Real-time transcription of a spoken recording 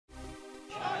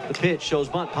The pitch shows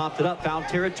bunt, popped it up, foul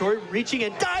territory, reaching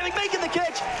and diving, making the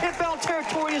catch, and foul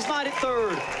territory is not at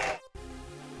third.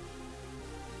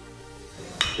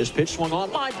 This pitch swung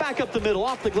on line, back up the middle,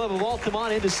 off the glove of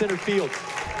Altamont into center field.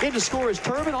 In to score is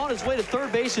Turbin. On his way to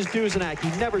third base is Duzenak.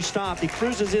 He never stopped. He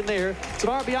cruises in there. It's an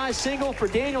RBI single for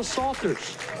Daniel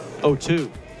Salters. 0-2.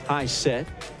 High set.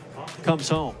 Comes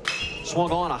home.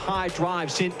 Swung on a high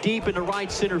drive, sent deep into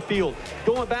right center field.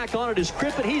 Going back on it is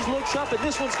Crippen. He looks up, and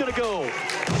this one's going to go.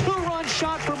 Two-run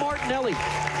shot for Martinelli.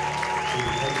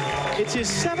 It's his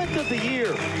 7th of the year.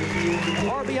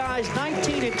 RBIs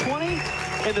 19 and 20,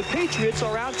 and the Patriots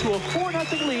are out to a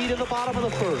 4-0 lead in the bottom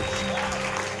of the first.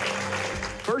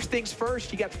 First things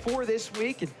first, you got 4 this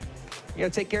week, and you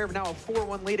got to take care of now a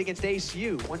 4-1 lead against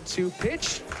ACU. 1-2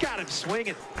 pitch, got him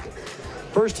swinging.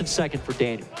 First and second for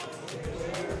Daniel.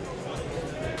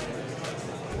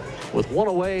 With one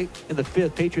away in the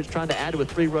 5th, Patriots trying to add to a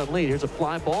 3-run lead. Here's a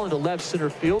fly ball into left center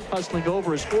field. Hustling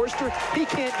over is Forster. He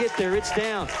can't get there. It's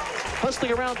down.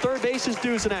 Hustling around third base is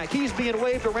Duzenak. He's being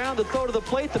waved around to throw to the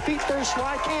plate. The feet first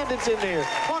slide. Camden's in there.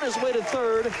 On his way to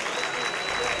third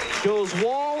goes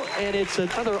Wall, and it's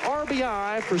another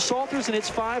RBI for Salters, and it's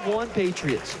 5-1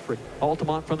 Patriots.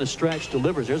 Altamont from the stretch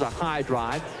delivers. There's a high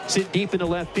drive. Sent deep into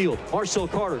left field. Marcel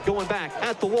Carter going back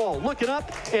at the wall, looking up,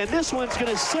 and this one's going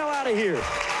to sail out of here.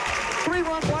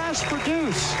 3-run blast for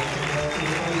Deuce.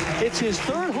 It's his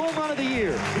 3rd home run of the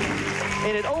year.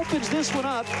 And it opens this one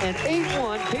up, an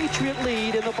 8-1 Patriot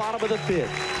lead in the bottom of the 5th.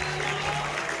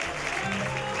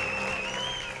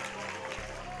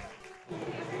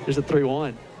 Here's a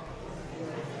 3-1.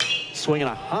 Swinging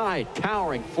a high,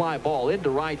 towering fly ball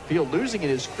into right field. Losing it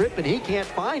is Crippen. He can't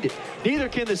find it. Neither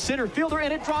can the center fielder,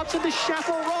 and it drops into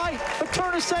shallow right. A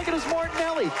turn to second is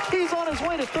Martinelli. He's on his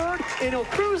way to third, and he'll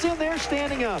cruise in there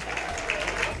standing up.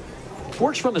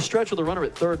 Works from the stretch with a runner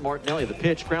at third. Martinelli, the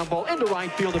pitch, ground ball into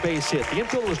right field, a base hit. The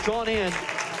infield was drawn in.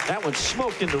 That one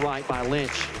smoked into right by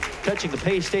Lynch. Touching the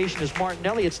pay station is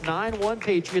Martinelli. It's 9-1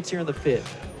 Patriots here in the 5th.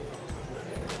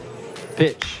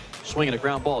 Pitch. Swinging a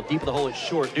ground ball deep in the hole. It's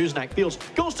short. Duzenak fields,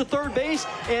 goes to third base,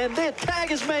 and the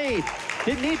tag is made.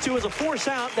 Didn't need to as a force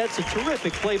out. That's a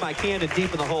terrific play by Camden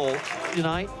deep in the hole.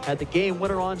 Tonight had the game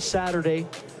winner on Saturday.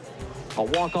 A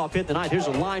walk-off hit tonight. Here's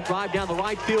a line drive down the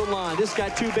right field line. This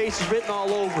got 2 bases written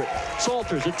all over it.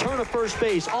 Salters, a turn of first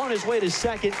base, on his way to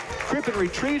second. Crippen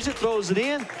retrieves it, throws it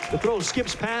in. The throw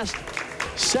skips past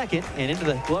second and into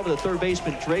the glove of the third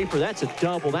baseman, Draper. That's a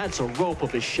double. That's a rope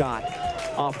of a shot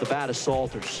off the bat of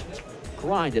Salters.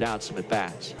 Grinded out some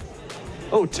at-bats.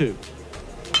 0-2.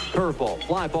 Curveball,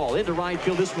 fly ball into right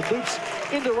field. This one loops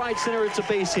into right center. It's a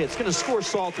base hit. It's going to score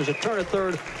Salters. A turn at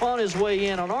third on his way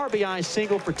in. An RBI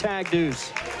single for Tag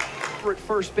Deuce. We're at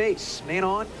first base. Man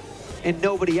on and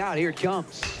nobody out. Here it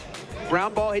comes.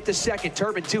 Ground ball hit to second.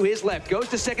 Turbin to his left. Goes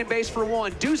to second base for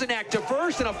 1. Duzenak to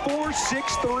first, and a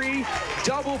 4-6-3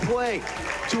 double play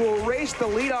to erase the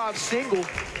leadoff single.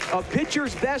 A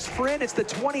pitcher's best friend. It's the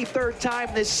 23rd time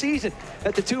this season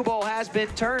that the 2-ball has been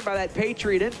turned by that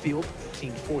Patriot infield.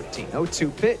 14-14.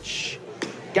 0-2 pitch.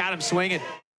 Got him swinging.